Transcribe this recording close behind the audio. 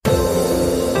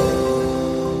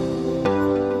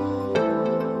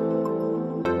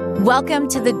Welcome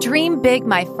to the Dream Big,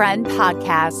 My Friend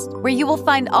podcast, where you will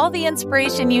find all the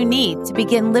inspiration you need to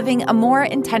begin living a more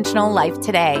intentional life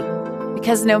today.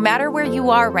 Because no matter where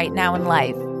you are right now in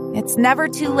life, it's never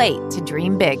too late to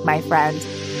dream big, my friend.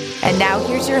 And now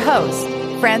here's your host,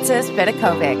 Frances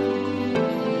Vidakovic.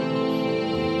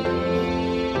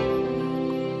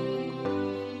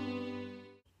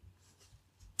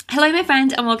 Hello, my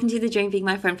friend, and welcome to the Dream Big,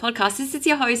 My Friend podcast. This is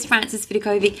your host, Frances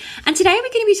Vidakovic, and today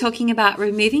we're going to be talking about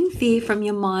removing fear from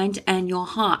your mind and your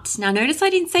heart. Now, notice I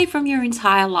didn't say from your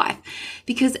entire life,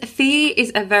 because fear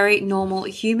is a very normal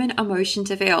human emotion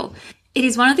to feel. It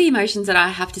is one of the emotions that I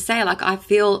have to say, I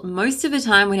feel most of the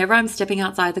time whenever I'm stepping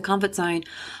outside the comfort zone.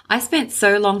 I spent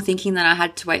so long thinking that I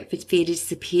had to wait for fear to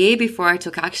disappear before I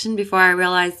took action, before I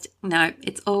realized, no,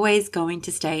 it's always going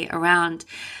to stay around.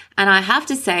 And I have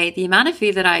to say, the amount of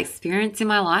fear that I experience in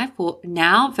my life, or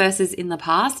now versus in the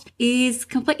past, is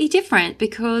completely different,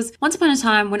 because once upon a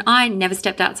time when I never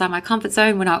stepped outside my comfort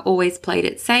zone, when I always played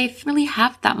it safe, I didn't really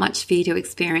have that much fear to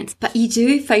experience. But you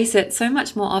do face it so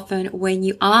much more often when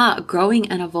you are growing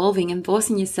and evolving and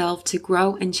forcing yourself to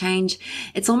grow and change.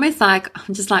 It's almost like,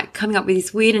 I'm just coming up with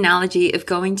this weird analogy of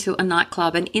going to a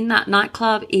nightclub, and in that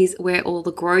nightclub is where all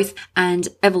the growth and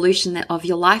evolution of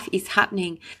your life is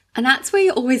happening. And that's where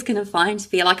you're always going to find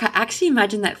fear. I actually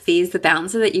imagine that fear is the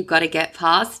bouncer that you've got to get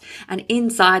past. And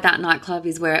inside that nightclub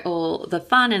is where all the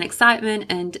fun and excitement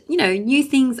and, new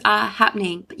things are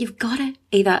happening. But you've got to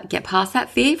either get past that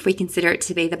fear, if we consider it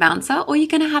to be the bouncer, or you're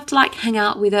going to have to hang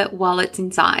out with it while it's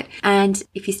inside. And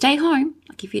if you stay home,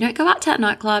 if you don't go out to that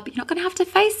nightclub, you're not going to have to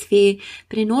face fear.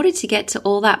 But in order to get to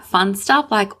all that fun stuff,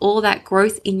 all that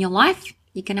growth in your life,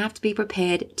 you're going to have to be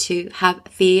prepared to have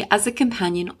fear as a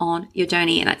companion on your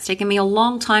journey. And that's taken me a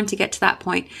long time to get to that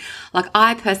point.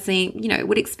 I personally,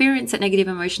 would experience that negative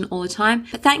emotion all the time.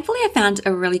 But thankfully, I found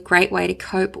a really great way to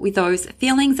cope with those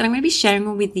feelings. And I'm going to be sharing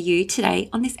them with you today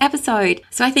on this episode.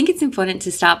 So I think it's important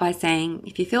to start by saying,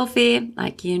 if you feel fear,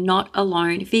 you're not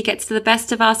alone. Fear gets to the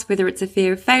best of us, whether it's a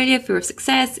fear of failure, fear of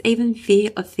success, even fear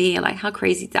of fear. How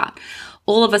crazy is that?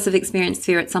 All of us have experienced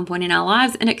fear at some point in our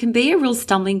lives, and it can be a real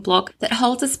stumbling block that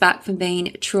holds us back from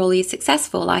being truly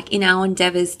successful, in our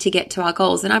endeavors to get to our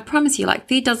goals. And I promise you,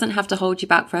 fear doesn't have to hold you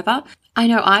back forever. I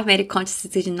know I've made a conscious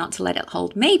decision not to let it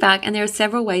hold me back, and there are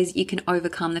several ways you can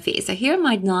overcome the fear. So here are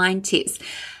my 9 tips.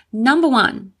 Number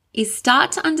 1 is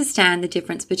start to understand the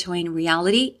difference between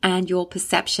reality and your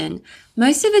perception.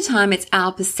 Most of the time, it's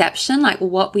our perception,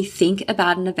 what we think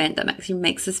about an event, that actually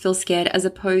makes us feel scared, as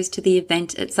opposed to the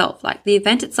event itself. The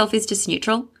event itself is just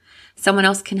neutral. Someone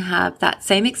else can have that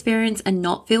same experience and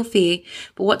not feel fear.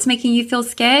 But what's making you feel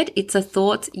scared? It's a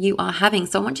thought you are having.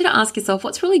 So I want you to ask yourself,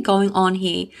 what's really going on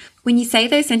here? When you say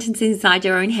those sentences inside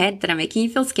your own head that are making you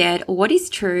feel scared, what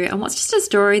is true and what's just a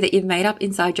story that you've made up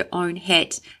inside your own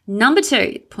head?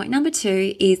 Point number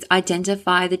 2 is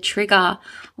identify the trigger. I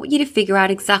want you to figure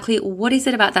out exactly what is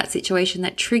it about that situation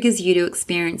that triggers you to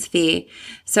experience fear.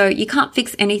 So you can't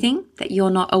fix anything that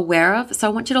you're not aware of. So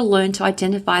I want you to learn to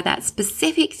identify that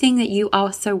specific thing that you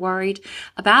are so worried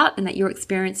about and that you're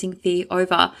experiencing fear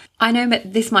over. I know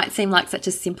that this might seem like such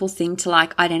a simple thing to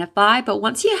identify, but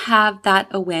once you have that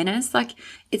awareness,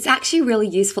 it's actually really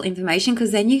useful information,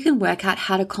 because then you can work out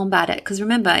how to combat it. Because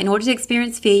remember, in order to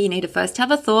experience fear, you need to first have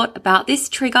a thought about this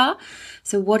trigger.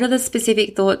 So what are the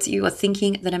specific thoughts you are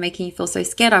thinking that are making you feel so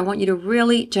scared? I want you to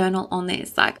really journal on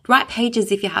this, write pages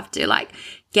if you have to,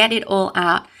 get it all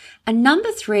out. And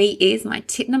number 3 is my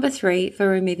tip number 3 for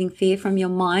removing fear from your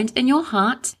mind and your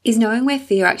heart is knowing where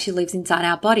fear actually lives inside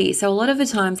our body. So a lot of the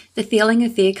times the feeling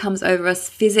of fear comes over us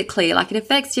physically, it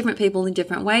affects different people in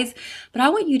different ways. But I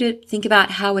want you to think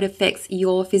about how it affects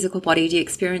your physical body. Do you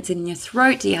experience it in your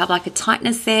throat? Do you have a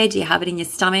tightness there? Do you have it in your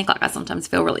stomach? I sometimes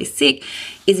feel really sick.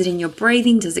 Is it in your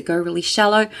breathing? Does it go really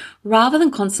shallow? Rather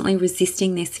than constantly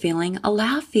resisting this feeling,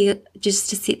 allow fear just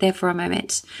to sit there for a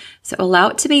moment. So allow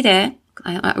it to be there.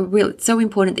 It's so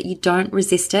important that you don't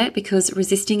resist it, because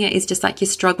resisting it is just you're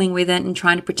struggling with it and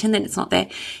trying to pretend that it's not there.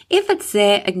 If it's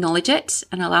there, acknowledge it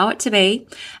and allow it to be,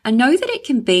 and know that it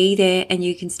can be there and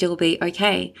you can still be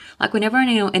okay. Whenever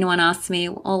anyone asks me,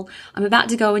 well, I'm about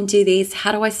to go and do this,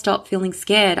 how do I stop feeling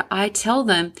scared? I tell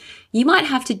them, you might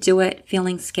have to do it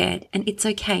feeling scared, and it's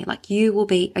okay. You will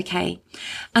be okay.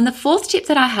 And the 4th tip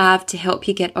that I have to help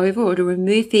you get over or to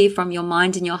remove fear from your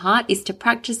mind and your heart is to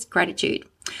practice gratitude.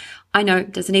 I know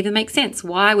it doesn't even make sense.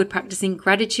 Why would practicing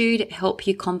gratitude help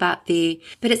you combat fear?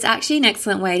 But it's actually an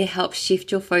excellent way to help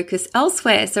shift your focus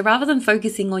elsewhere. So rather than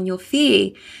focusing on your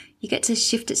fear, you get to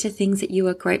shift it to things that you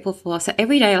are grateful for. So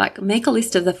every day, like make a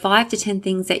list of the 5 to 10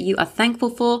 things that you are thankful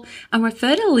for and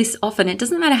refer to the list often. It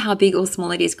doesn't matter how big or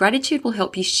small it is. Gratitude will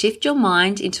help you shift your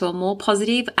mind into a more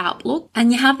positive outlook.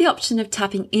 And you have the option of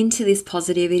tapping into this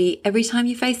positivity every time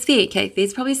you face fear. Okay,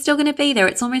 fear's probably still going to be there.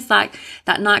 It's almost like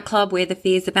that nightclub where the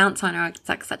fears are bounce on.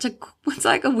 It's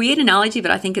like a weird analogy, but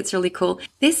I think it's really cool.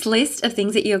 This list of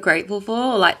things that you're grateful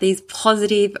for, like these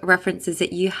positive references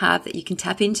that you have that you can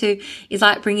tap into, is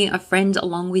like bringing a friend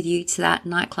along with you to that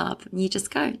nightclub. And you just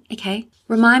go, okay,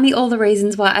 remind me all the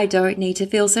reasons why I don't need to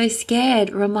feel so scared.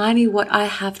 Remind me what I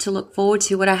have to look forward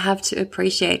to, what I have to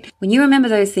appreciate. When you remember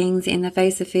those things in the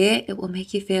face of fear, it will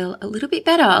make you feel a little bit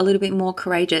better, a little bit more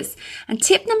courageous. And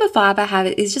tip number 5 I have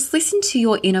is just listen to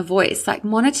your inner voice, like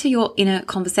monitor your inner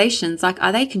conversations. Like,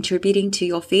 are they contributing to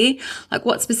your fear? Like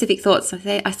what specific thoughts?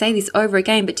 I say this over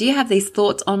again, but do you have these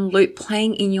thoughts on loop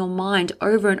playing in your mind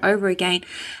over and over again?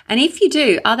 And if you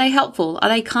do, are they helpful? Are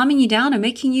they calming you down or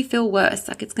making you feel worse?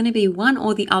 Like it's going to be one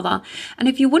or the other. And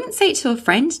if you wouldn't say it to a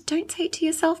friend, don't say it to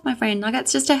yourself, my friend. Like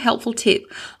that's just a helpful tip.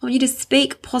 I want you to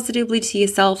speak positively to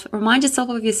yourself, remind yourself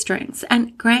of your strengths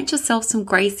and grant yourself some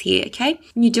grace here, okay?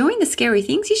 When you're doing the scary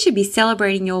things, you should be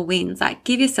celebrating your wins. Like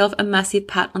give yourself a massive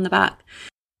pat on the back.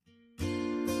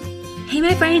 Hey,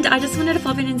 my friend, I just wanted to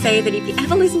pop in and say that if you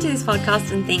ever listen to this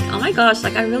podcast and think, oh my gosh,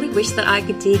 like I really wish that I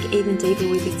could dig even deeper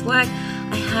with this work,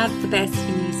 I have the best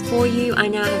news for you. I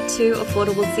now have 2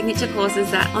 affordable signature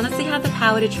courses that honestly have the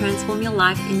power to transform your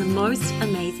life in the most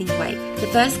amazing way. The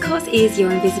first course is Your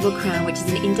Invisible Crown, which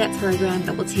is an in-depth program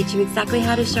that will teach you exactly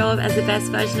how to show up as the best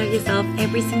version of yourself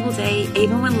every single day,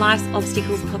 even when life's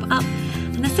obstacles pop up.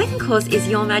 And the second course is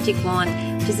Your Magic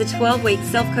Wand, which is a 12-week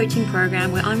self-coaching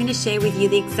program where I'm going to share with you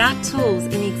the exact tools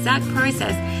and the exact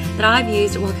process that I've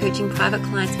used while coaching private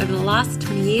clients over the last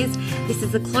 20 years. This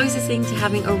is the closest thing to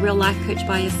having a real life coach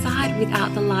by your side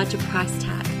without the larger price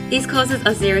tag. These courses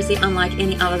are seriously unlike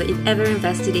any other that you've ever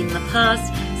invested in the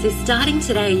past. So starting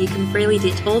today, you can freely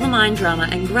ditch all the mind drama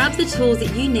and grab the tools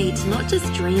that you need to not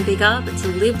just dream bigger, but to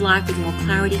live life with more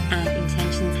clarity and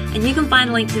intentions. And you can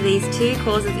find a link to these 2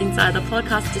 courses inside the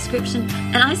podcast description.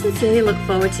 And I sincerely look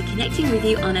forward to connecting with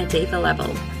you on a deeper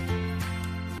level.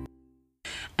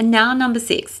 And now number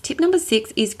 6. Tip number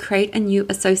 6 is create a new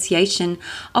association.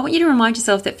 I want you to remind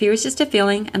yourself that fear is just a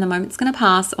feeling and the moment's going to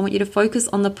pass. I want you to focus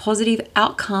on the positive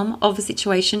outcome of a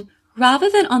situation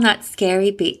rather than on that scary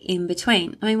bit in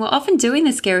between. I mean, we're often doing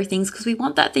the scary things because we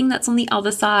want that thing that's on the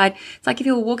other side. It's like if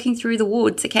you were walking through the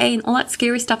woods, okay, and all that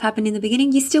scary stuff happened in the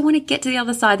beginning, you still want to get to the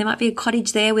other side. There might be a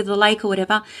cottage there with a lake or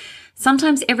whatever.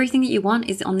 Sometimes everything that you want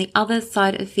is on the other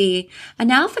side of fear. And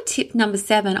now for tip number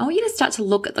 7, I want you to start to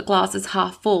look at the glass as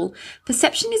half full.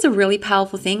 Perception is a really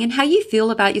powerful thing, and how you feel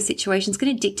about your situation is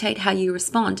going to dictate how you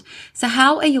respond. So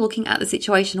how are you looking at the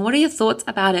situation? What are your thoughts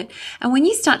about it? And when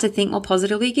you start to think more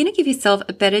positively, you're going to give yourself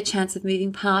a better chance of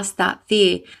moving past that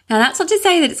fear. Now, that's not to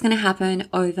say that it's going to happen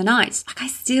overnight. Like I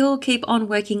still keep on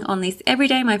working on this every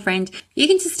day, my friend. You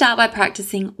can just start by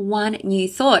practicing one new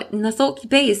thought. And the thought could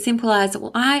be as simple as,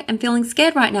 well, I am feeling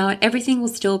scared right now and everything will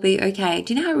still be okay.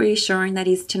 Do you know how reassuring that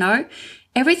is to know?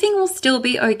 Everything will still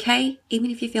be okay,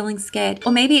 even if you're feeling scared.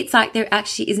 Or maybe it's like there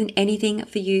actually isn't anything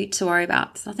for you to worry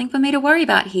about. There's nothing for me to worry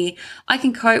about here. I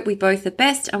can cope with both the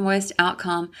best and worst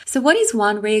outcome. So what is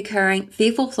one reoccurring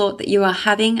fearful thought that you are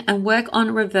having, and work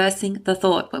on reversing the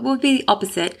thought? What would be the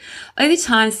opposite? Over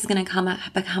time, this is going to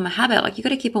become a habit. Like, you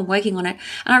got to keep on working on it.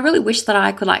 And I really wish that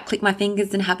I could like click my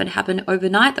fingers and have it happen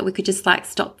overnight, that we could just like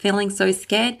stop feeling so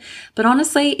scared. But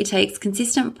honestly, it takes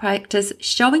consistent practice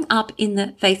showing up in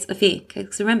the face of fear.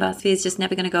 Because remember, fear is just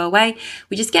never going to go away.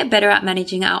 We just get better at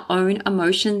managing our own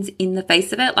emotions in the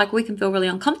face of it. Like, we can feel really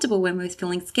uncomfortable when we're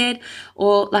feeling scared,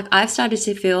 or like I've started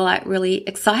to feel like really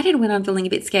excited when I'm feeling a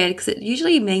bit scared, because it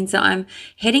usually means that I'm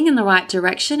heading in the right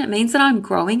direction. It means that I'm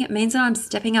growing. It means that I'm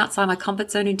stepping outside my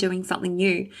comfort zone and doing something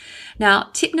new.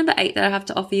 Now, tip number 8 that I have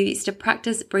to offer you is to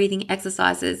practice breathing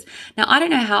exercises. Now, I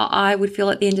don't know how I would feel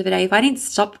at the end of the day if I didn't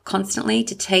stop constantly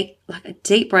to take like a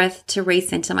deep breath to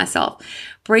recenter myself.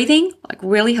 Breathing like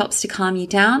really helps to calm you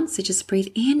down. So just breathe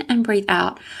in and breathe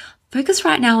out. Focus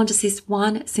right now on just this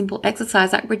one simple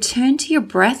exercise, like return to your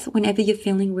breath whenever you're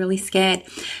feeling really scared.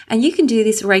 And you can do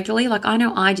this regularly, like I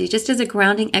know I do, just as a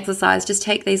grounding exercise. Just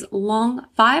take these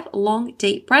 5 long,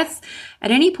 deep breaths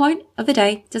at any point of the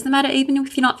day. Doesn't matter, even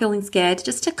if you're not feeling scared,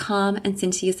 just to calm and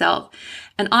center yourself.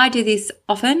 And I do this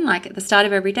often, like at the start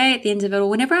of every day, at the end of it, or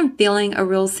whenever I'm feeling a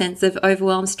real sense of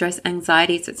overwhelm, stress,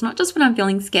 anxiety. So it's not just when I'm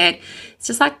feeling scared. It's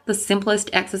just like the simplest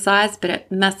exercise, but it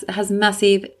has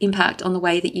massive impact on the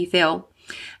way that you feel.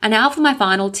 And now for my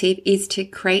final tip is to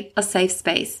create a safe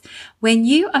space. When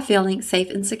you are feeling safe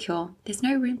and secure, there's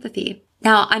no room for fear.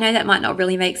 Now, I know that might not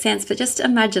really make sense, but just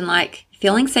imagine like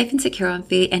feeling safe and secure and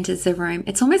fear enters the room.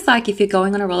 It's almost like if you're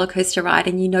going on a roller coaster ride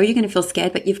and you know you're going to feel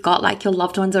scared, but you've got like your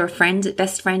loved ones or a friend,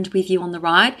 best friend with you on the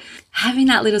ride. Having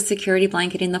that little security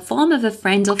blanket in the form of a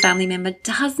friend or family member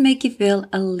does make you feel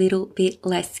a little bit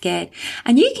less scared.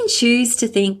 And you can choose to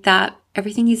think that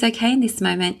everything is okay in this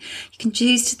moment. You can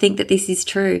choose to think that this is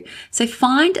true. So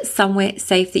find somewhere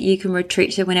safe that you can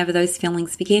retreat to whenever those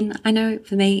feelings begin. I know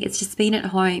for me, it's just been at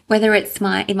home, whether it's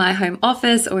in my home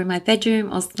office or in my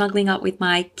bedroom or snuggling up with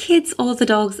my kids or the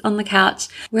dogs on the couch.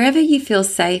 Wherever you feel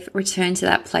safe, return to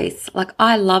that place. Like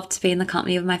I love to be in the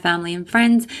company of my family and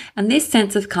friends, and this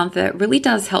sense of comfort really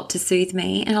does help to soothe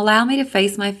me and allow me to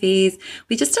face my fears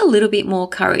with just a little bit more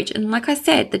courage. And like I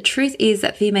said, the truth is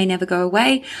that fear may never go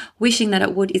away. Wishing that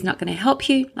it would is not going to help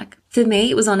you. Like for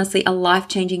me, it was honestly a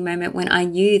life-changing moment when I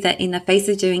knew that in the face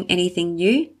of doing anything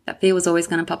new, that fear was always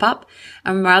going to pop up.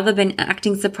 And rather than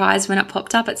acting surprised when it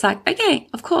popped up, it's like, okay,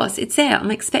 of course, it's there.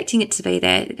 I'm expecting it to be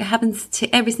there. It happens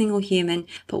to every single human.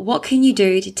 But what can you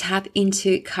do to tap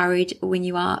into courage when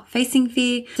you are facing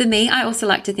fear? For me, I also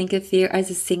like to think of fear as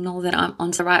a signal that I'm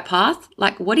onto the right path.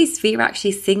 Like, what is fear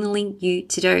actually signaling you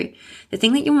to do? The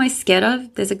thing that you're most scared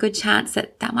of, there's a good chance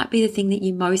that that might be the thing that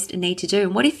you most need to do.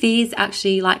 And what if fear is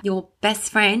actually like your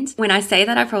best friend? When I say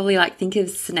that, I probably like think of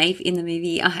Snape in the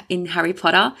movie in Harry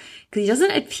Potter, because he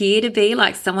doesn't appear to be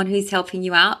like someone who's helping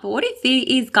you out. But what if fear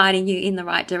is guiding you in the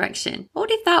right direction? What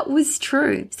if that was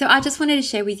true? So I just wanted to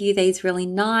share with you these really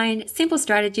 9 simple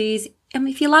strategies. And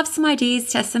if you love some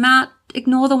ideas, test them out.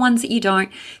 Ignore the ones that you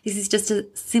don't. This is just a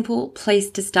simple place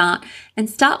to start, and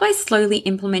start by slowly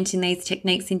implementing these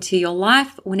techniques into your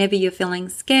life whenever you're feeling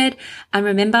scared. And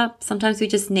remember, sometimes we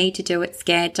just need to do it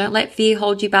scared. Don't let fear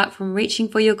hold you back from reaching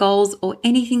for your goals or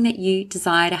anything that you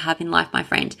desire to have in life, my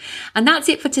friend. And that's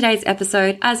it for today's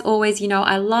episode. As always, you know,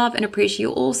 I love and appreciate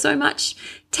you all so much.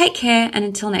 Take care, and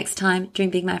until next time, dream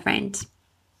big, my friend.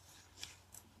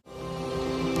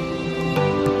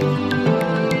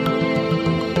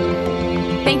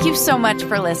 Thank you so much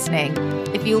for listening.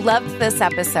 If you loved this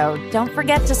episode, don't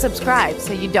forget to subscribe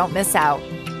so you don't miss out.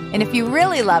 And if you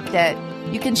really loved it,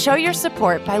 you can show your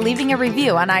support by leaving a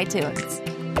review on iTunes.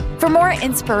 For more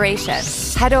inspiration,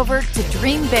 head over to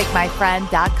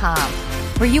dreambigmyfriend.com,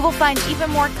 where you will find even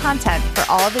more content for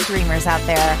all the dreamers out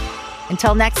there.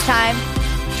 Until next time,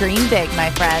 dream big, my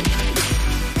friend.